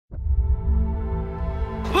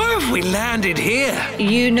have we landed here?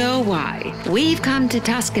 You know why. We've come to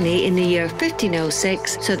Tuscany in the year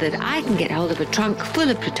 1506 so that I can get hold of a trunk full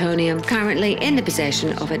of plutonium currently in the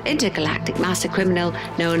possession of an intergalactic master criminal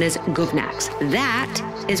known as Govnax.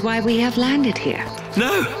 That is why we have landed here.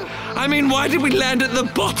 No, I mean, why did we land at the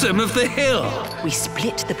bottom of the hill? We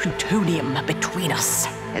split the plutonium between us.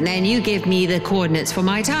 And then you give me the coordinates for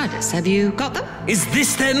my TARDIS. Have you got them? Is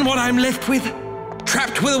this then what I'm left with?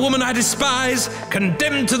 Trapped with a woman I despise,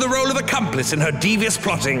 condemned to the role of accomplice in her devious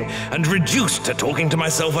plotting, and reduced to talking to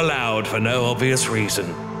myself aloud for no obvious reason.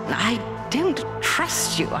 I don't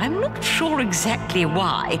trust you. I'm not sure exactly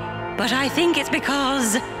why, but I think it's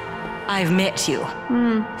because I've met you.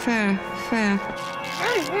 Fair.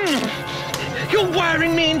 You're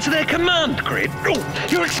wiring me into their command grid? Oh,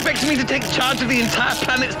 you're expecting me to take charge of the entire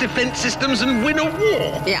planet's defense systems and win a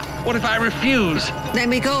war? Yeah. What if I refuse? Then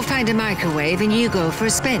we go find a microwave and you go for a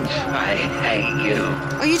spin. I hate you.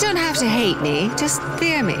 Oh, you don't have to hate me, just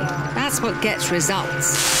fear me. That's what gets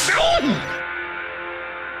results.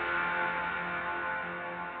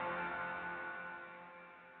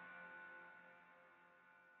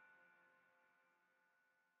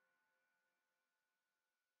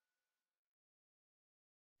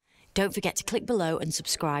 Don't forget to click below and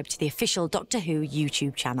subscribe to the official Doctor Who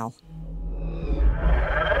YouTube channel.